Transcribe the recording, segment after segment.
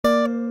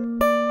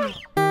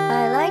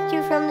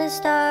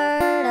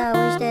start. I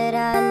wish that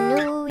I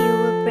knew you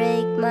would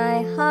break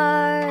my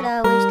heart.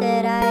 I wish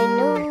that I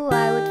knew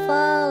I would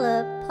fall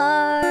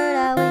apart.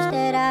 I wish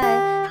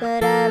that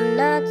but I'm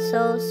not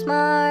so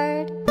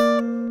smart.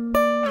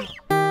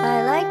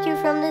 I liked you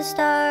from the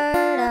start.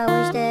 I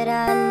wish that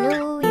I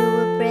knew you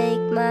would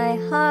break my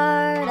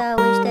heart. I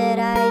wish that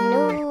I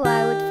knew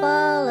I would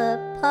fall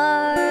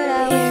apart.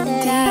 I wish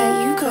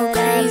that but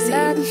crazy.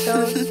 I'm not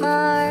so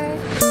smart.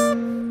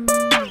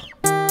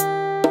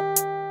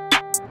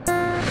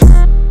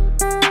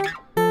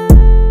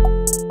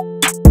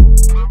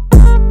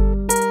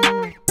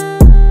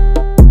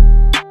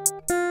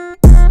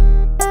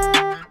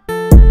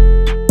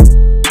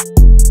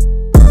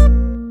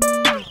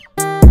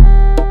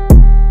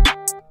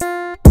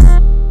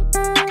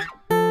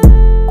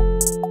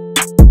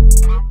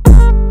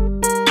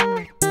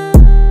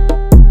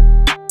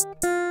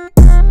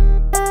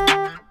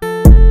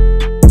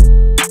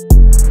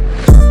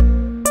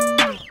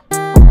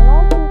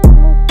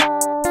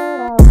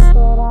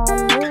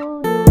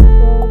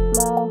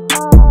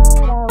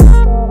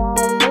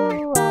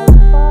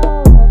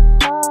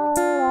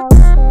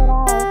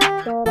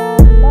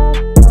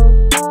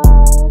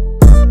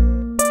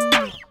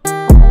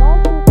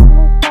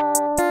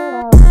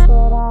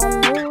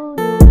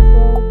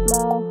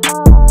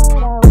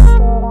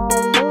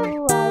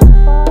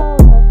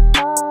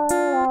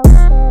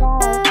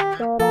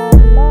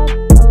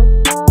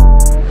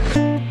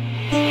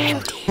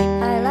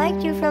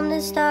 From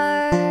the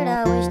start,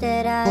 I wish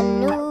that I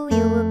knew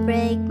you would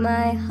break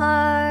my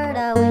heart.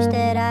 I wish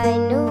that I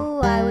knew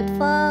I would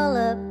fall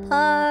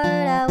apart.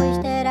 I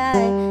wish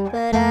that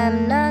but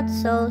I'm not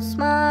so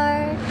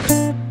smart.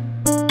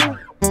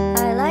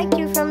 I liked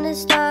you from the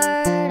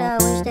start. I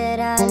wish that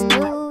I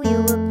knew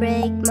you would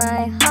break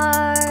my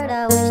heart.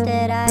 I wish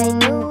that I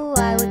knew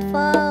I would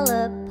fall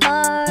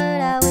apart.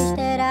 I wish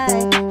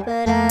that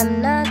but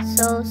I'm not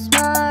so smart.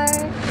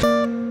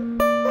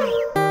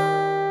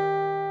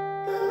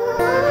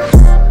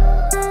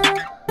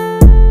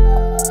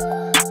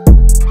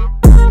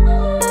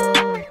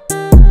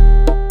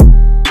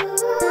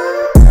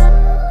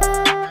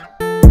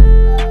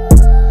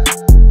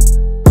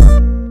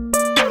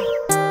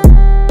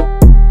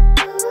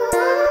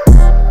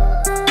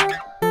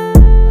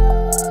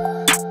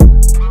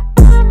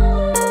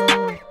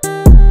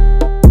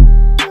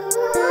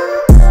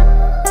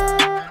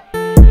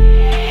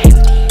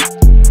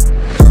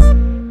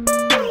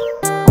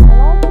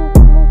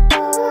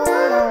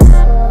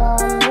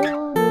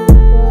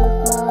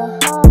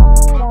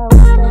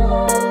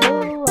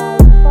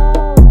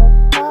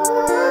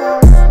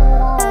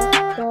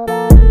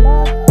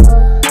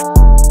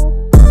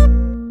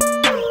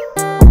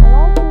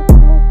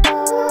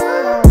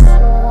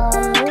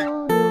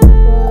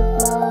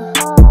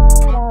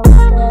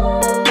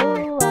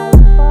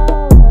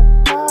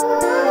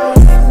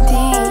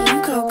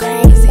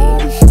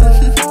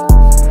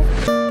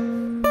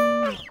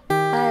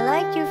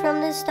 From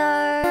the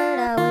start,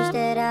 I wish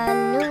that I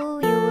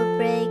knew you would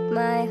break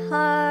my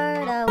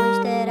heart. I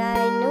wish that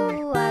I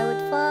knew I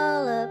would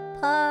fall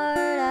apart.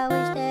 I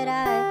wish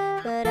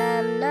that but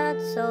I'm not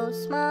so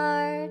smart.